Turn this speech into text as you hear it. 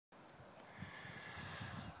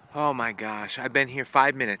Oh my gosh, I've been here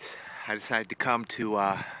 5 minutes. I decided to come to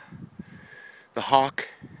the Hawk,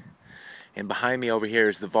 and behind me over here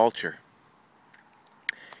is the Vulture.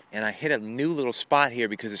 And I hit a new little spot here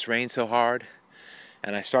because it's rained so hard,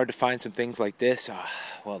 and I started to find some things like this.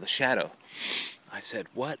 Well, the shadow. I said,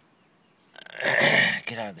 what?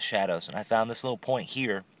 Get out of the shadows. And I found this little point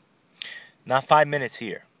here, not 5 minutes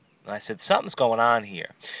here. And I said, something's going on here.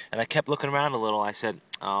 And I kept looking around a little. I said,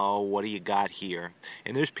 oh, what do you got here?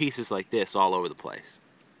 And there's pieces like this all over the place.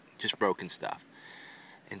 Just broken stuff.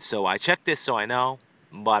 And so I checked this so I know,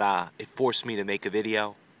 but it forced me to make a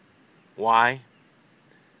video. Why?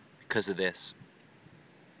 Because of this.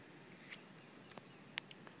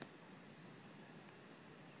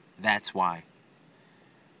 That's why.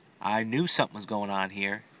 I knew something was going on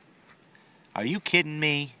here. Are you kidding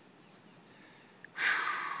me?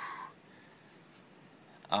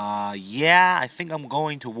 Yeah, I think I'm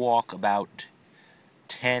going to walk about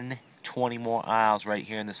 10, 20 more aisles right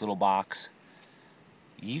here in this little box.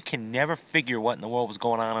 You can never figure what in the world was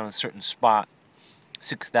going on a certain spot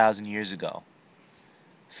 6,000 years ago.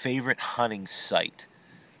 Favorite hunting site.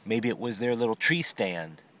 Maybe it was their little tree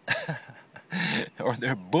stand. Or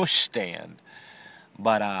their bush stand.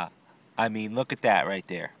 But, I mean, look at that right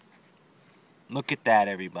there. Look at that,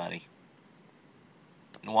 everybody.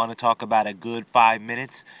 You want to talk about a good 5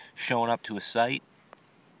 minutes showing up to a site?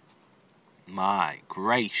 My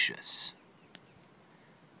gracious.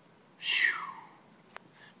 Whew.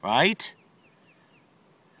 Right?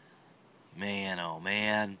 Man, oh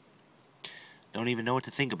man. Don't even know what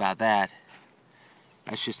to think about that.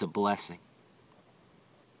 That's just a blessing.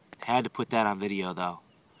 Had to put that on video, though.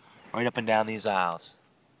 Right up and down these aisles.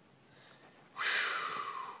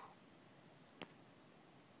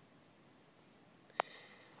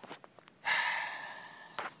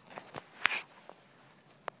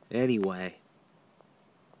 Anyway,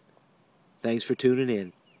 thanks for tuning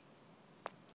in.